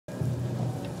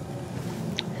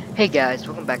Hey guys,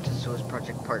 welcome back to the Solus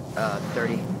Project Part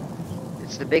 30.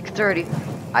 It's the big 30.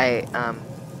 I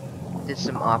did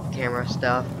some off-camera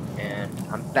stuff, and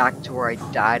I'm back to where I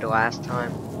died last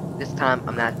time. This time,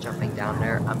 I'm not jumping down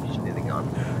there, I'm just moving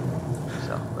on.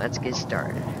 So, let's get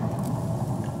started.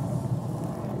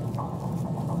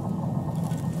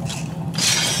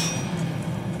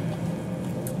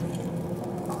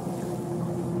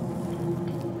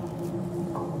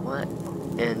 What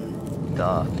in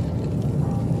the...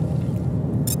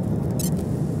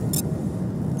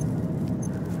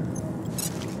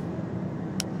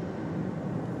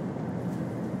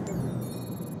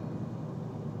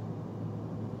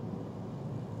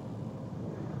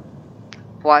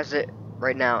 Pause it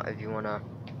right now if you want to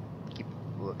keep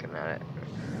looking at it.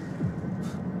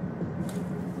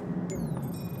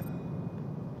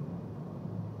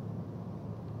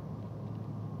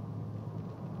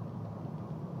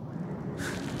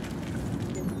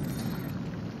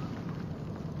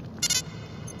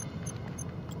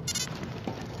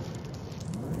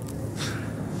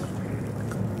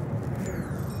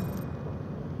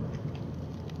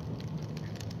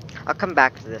 I'll come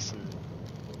back to this and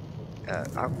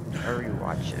I'll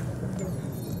rewatch it.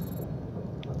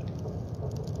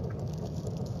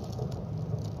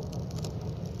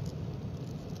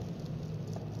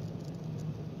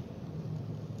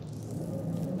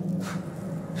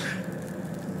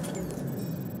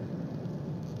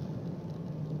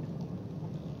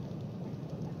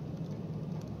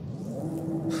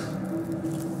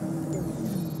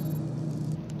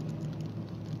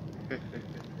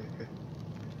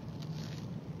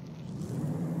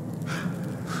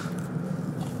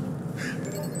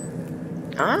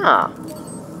 Ah,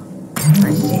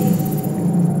 I see.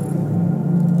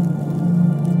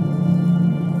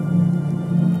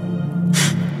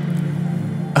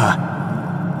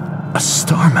 A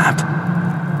star map.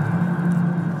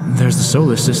 There's the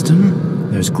solar system,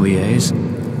 there's Gliese.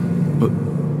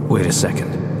 Wait a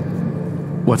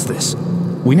second. What's this?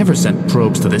 We never sent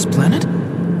probes to this planet?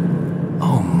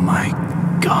 Oh my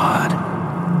god.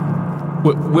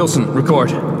 Wilson,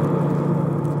 record.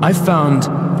 I found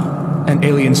an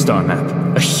alien star map.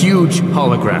 A huge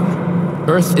hologram.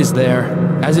 Earth is there,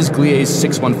 as is Gliese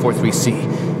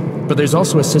 6143C. But there's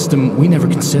also a system we never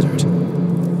considered.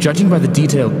 Judging by the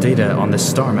detailed data on this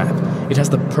star map, it has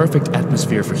the perfect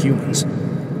atmosphere for humans.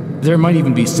 There might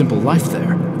even be simple life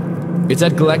there. It's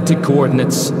at galactic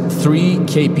coordinates 3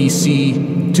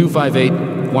 KPC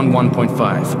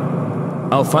 25811.5.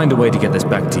 I'll find a way to get this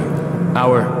back to you.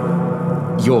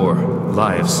 Your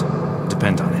lives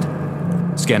depend on it.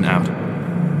 Scan out.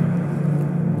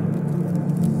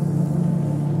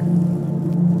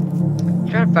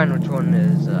 Trying to find which one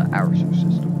is our solar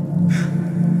system.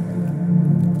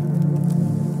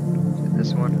 Is it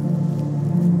this one?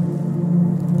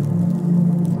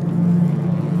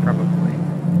 Probably.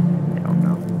 I don't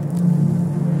know.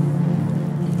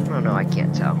 I don't know, I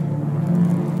can't tell.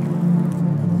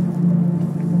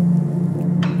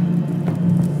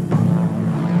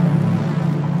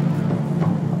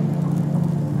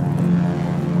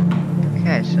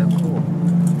 Okay, so cool.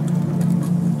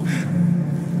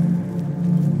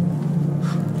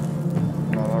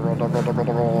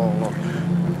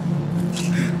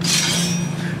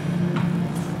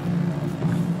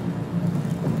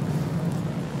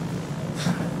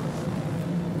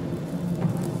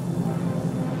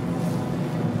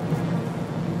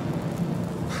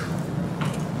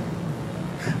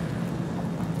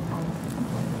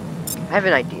 I have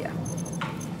an idea.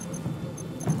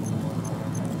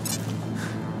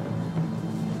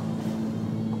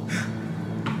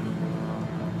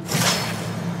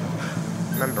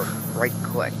 Remember, right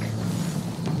click.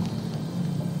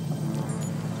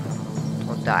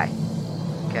 Don't die.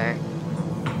 Okay?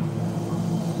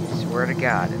 Swear to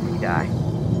God if you die.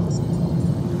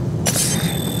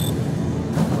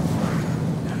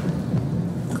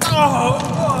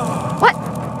 What?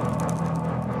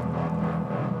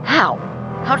 How?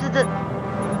 How did the...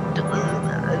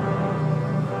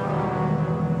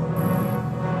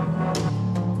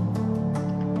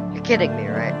 You're kidding me,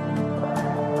 right?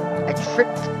 I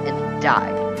tripped and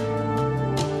died.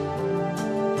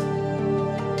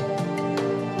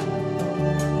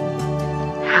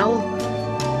 How?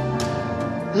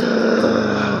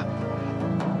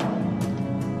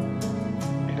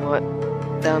 You know what?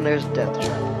 Down there's death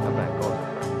trap. I'm not going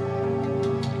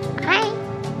there. Hi.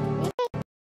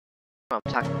 I'm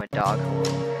talking to my dog.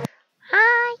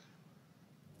 Hi.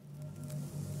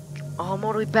 Oh, I'm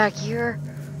all the way back here?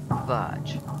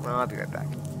 Fudge. Well, I'll be right back.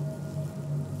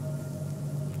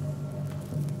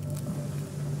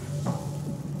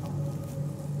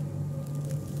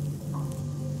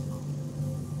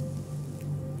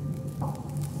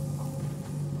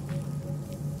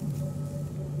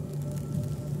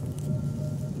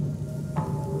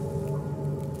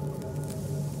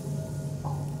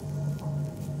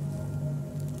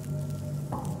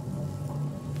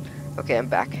 Okay, I'm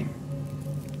back.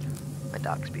 My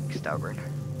dog's being stubborn.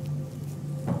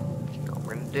 You know what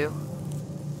we're gonna do?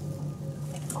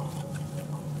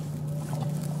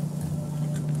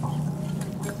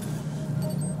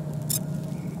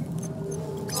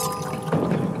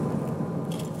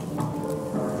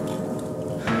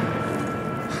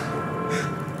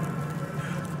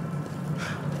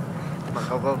 Come on,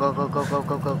 go, go, go, go, go, go,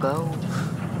 go, go, go.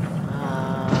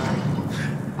 Bye.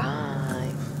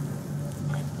 Bye.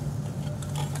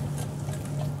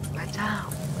 Lights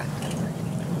out.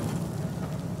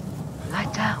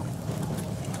 Lights out.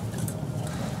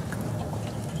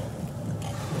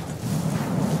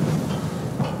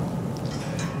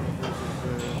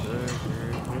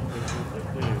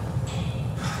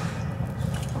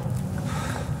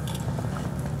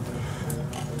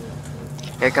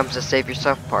 Here comes the save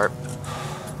yourself part.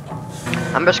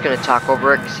 I'm just gonna talk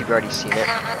over it because you've already seen it.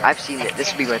 I've seen it.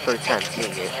 This will be my third time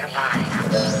seeing it.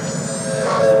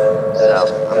 So,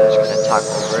 I'm just gonna talk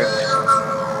over it.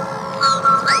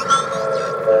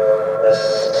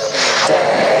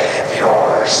 Save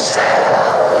yourself.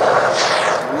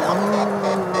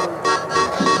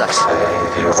 Sucks. Save I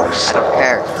yourself. don't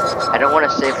care. I don't want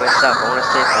to save myself. I want to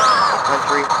save my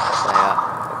country, my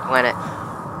planet,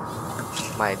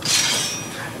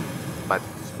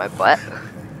 my butt.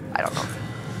 I don't know.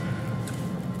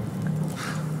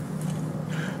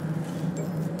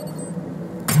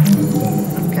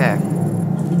 Okay.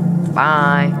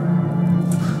 Bye.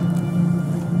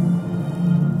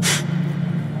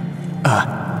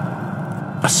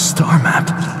 A star map.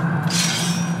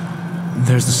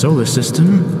 There's the solar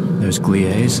system. There's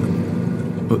Gliese.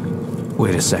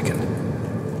 Wait a second.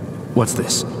 What's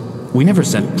this? We never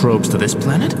sent probes to this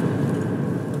planet?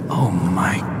 Oh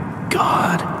my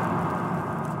god.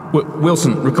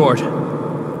 Wilson, record.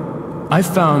 I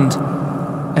found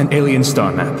an alien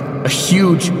star map. A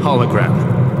huge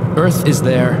hologram. Earth is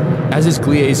there, as is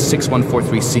Gliese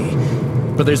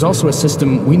 6143C. But there's also a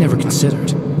system we never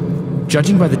considered.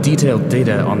 Judging by the detailed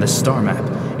data on this star map,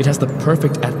 it has the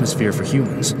perfect atmosphere for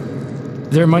humans.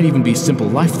 There might even be simple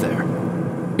life there.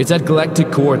 It's at galactic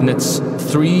coordinates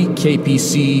 3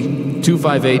 KPC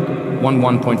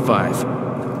 25811.5.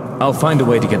 I'll find a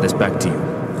way to get this back to you.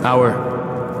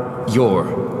 Your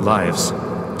lives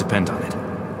depend on it.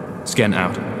 Scan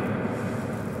out.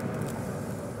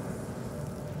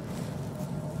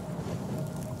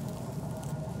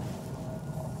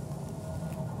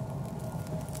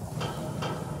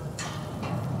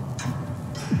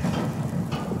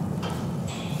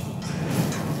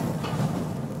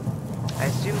 I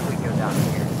assume we go down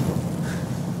here.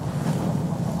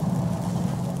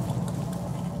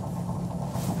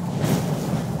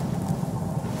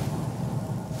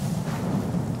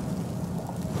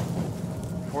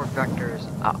 Four vectors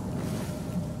up.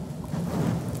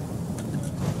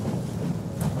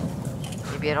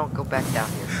 Maybe I don't go back down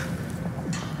here.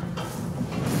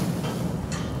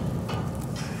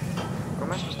 Where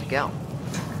am I supposed to go?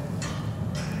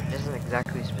 It isn't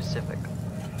exactly specific.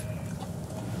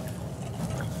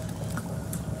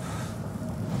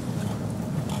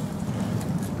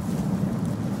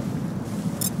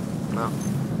 No.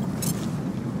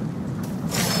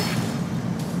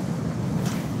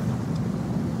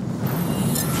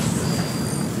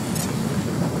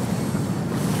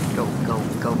 Go, go,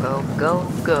 go, go,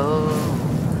 go, go.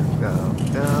 Go,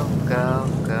 go, go,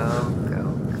 go, go,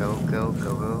 go, go,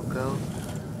 go, go, go.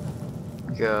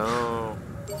 Go.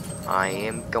 I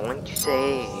am going to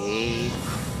save.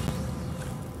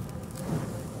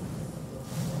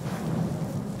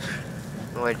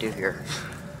 What do I do here?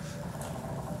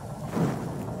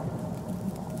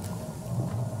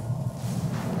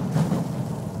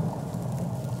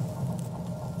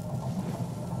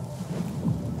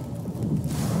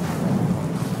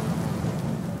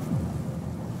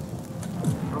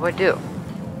 What do I do?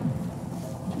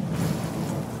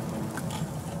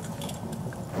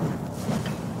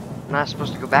 Am I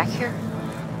supposed to go back here?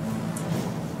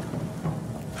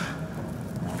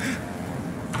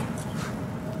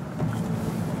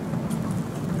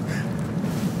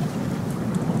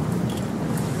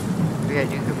 Maybe I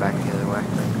do go back the other way.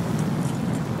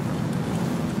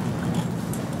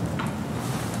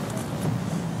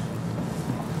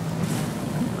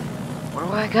 Where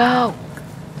do I go?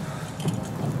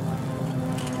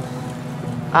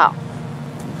 Oh.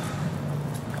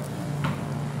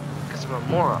 Because I'm a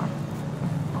moron.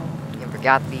 I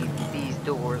forgot these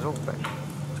doors open.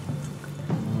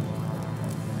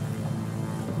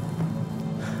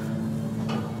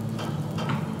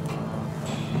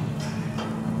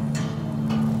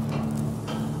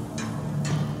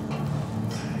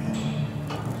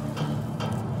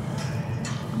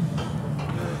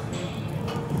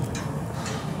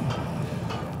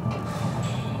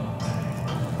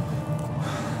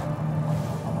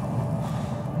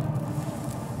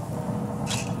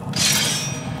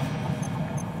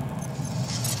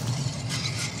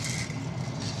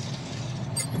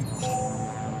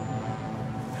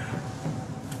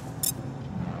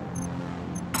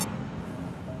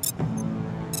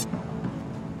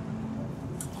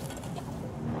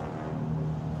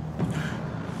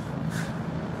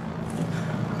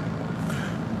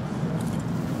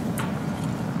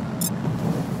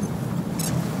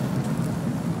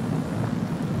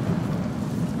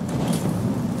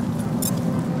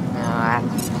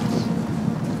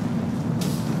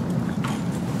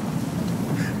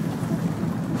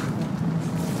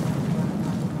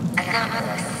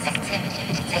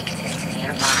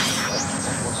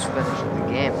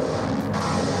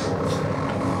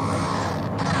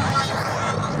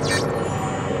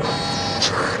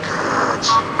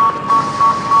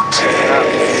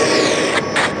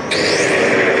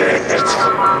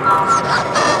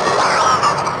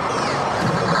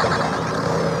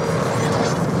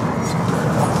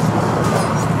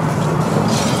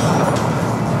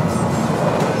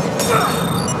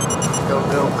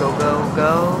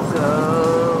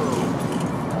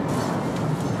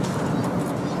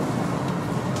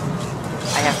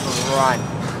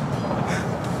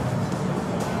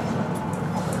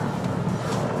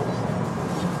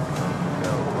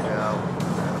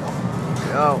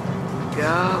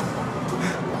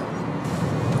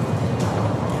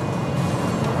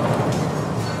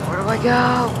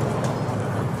 go?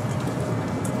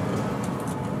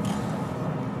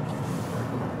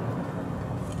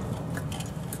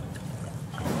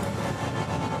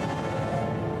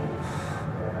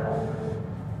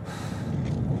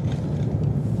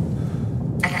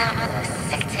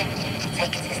 Anomalous activity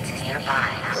detected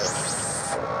nearby.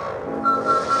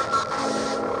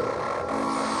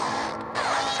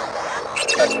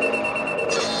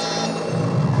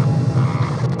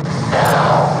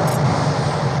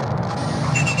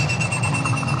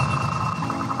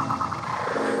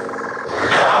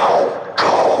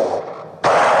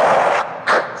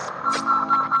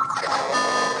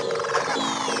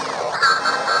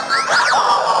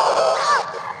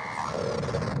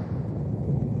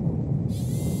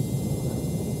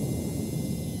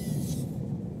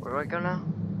 Where do I go now?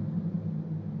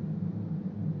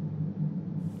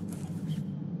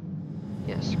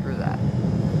 Yeah, screw that.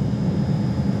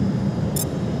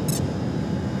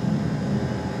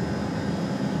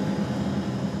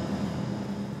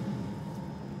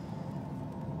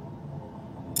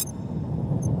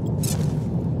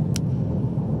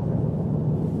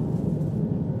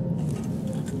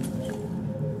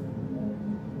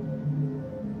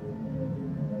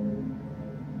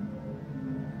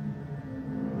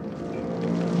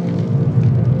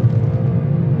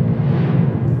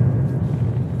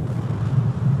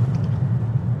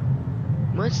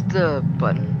 What's the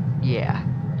button? Yeah.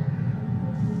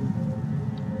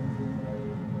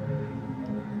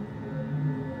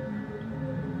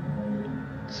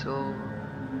 So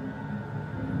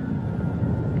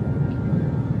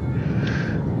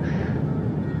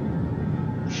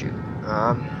shoot.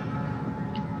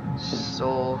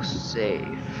 So safe.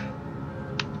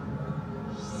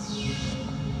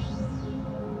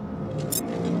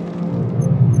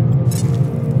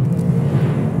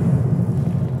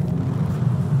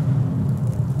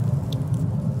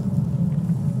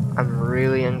 I'm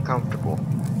really uncomfortable.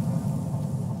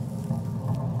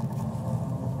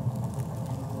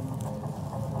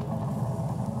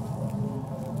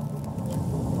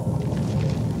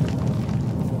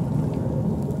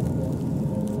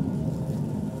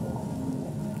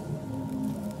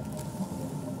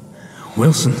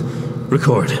 Wilson,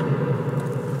 record.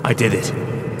 I did it.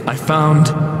 I found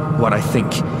what I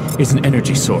think is an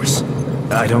energy source.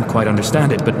 I don't quite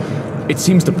understand it, but it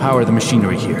seems to power the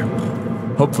machinery here.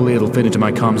 Hopefully it'll fit into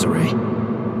my comms array.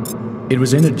 It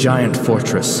was in a giant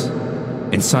fortress,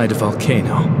 inside a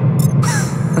volcano.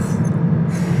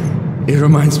 It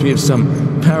reminds me of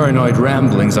some paranoid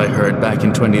ramblings I heard back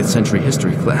in 20th century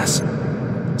history class.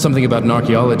 Something about an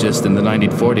archaeologist in the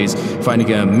 1940s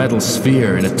finding a metal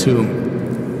sphere in a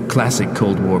tomb. Classic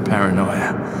Cold War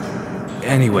paranoia.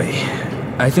 Anyway,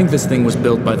 I think this thing was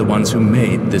built by the ones who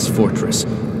made this fortress,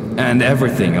 and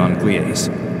everything on Gliese.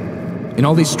 In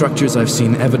all these structures I've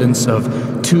seen evidence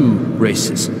of two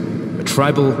races. A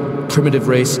tribal, primitive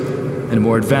race, and a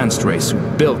more advanced race who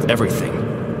built everything.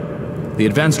 The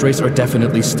advanced race are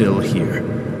definitely still here.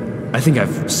 I think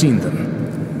I've seen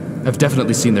them. I've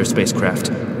definitely seen their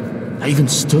spacecraft. I even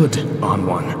stood on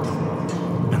one.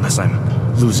 Unless I'm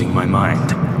losing my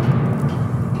mind.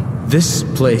 This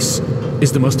place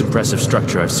is the most impressive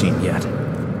structure I've seen yet.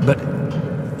 But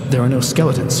there are no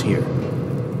skeletons here.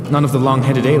 None of the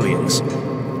long-headed aliens.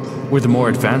 Were the more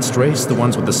advanced race the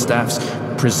ones with the staffs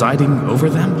presiding over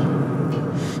them?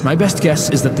 My best guess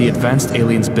is that the advanced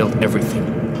aliens built everything.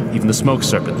 Even the smoke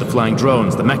serpent, the flying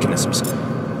drones, the mechanisms.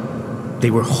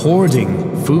 They were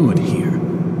hoarding food here.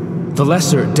 The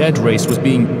lesser dead race was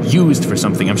being used for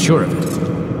something, I'm sure of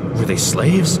it. Were they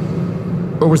slaves?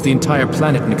 Or was the entire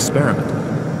planet an experiment?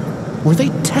 Were they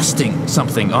testing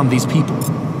something on these people?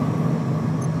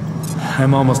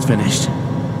 I'm almost finished.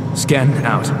 Scan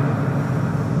out.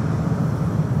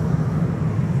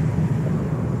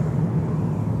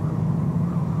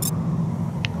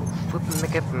 Flippin'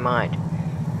 make up your mind.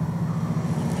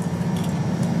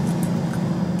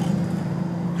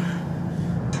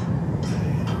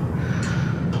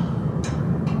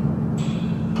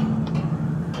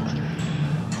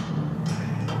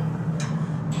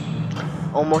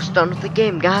 Almost done with the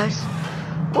game, guys.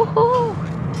 Woohoo!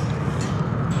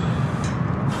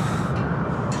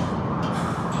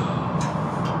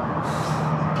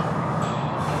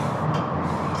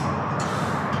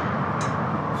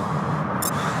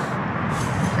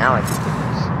 Now I can do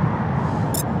this.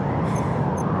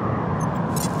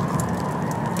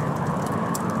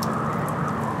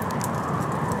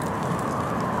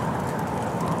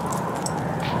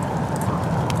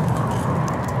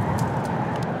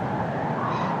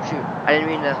 Shoot, I didn't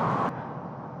mean to.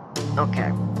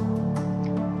 Okay.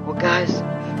 Well, guys,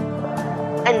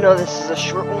 I know this is a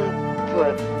short one,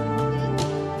 but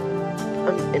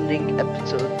I'm ending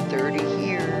episode 30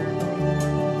 here.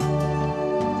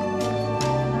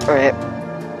 Alright.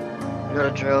 Not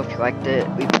a drill. If you liked it,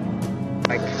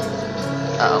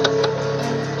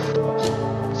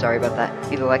 sorry about that.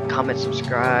 Either like, comment,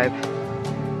 subscribe.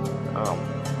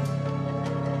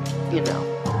 You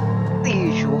know, the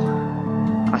usual.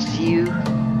 I'll see you.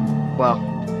 Well,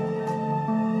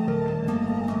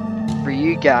 for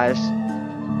you guys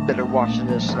that are watching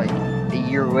this like a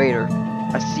year later,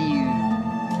 I see you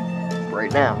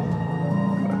right now.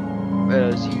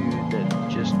 As you that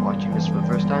just watching this for the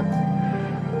first time,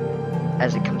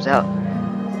 as it comes out.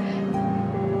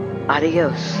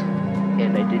 Adios.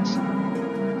 And I did.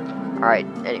 Alright,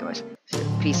 anyways.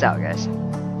 Peace out, guys.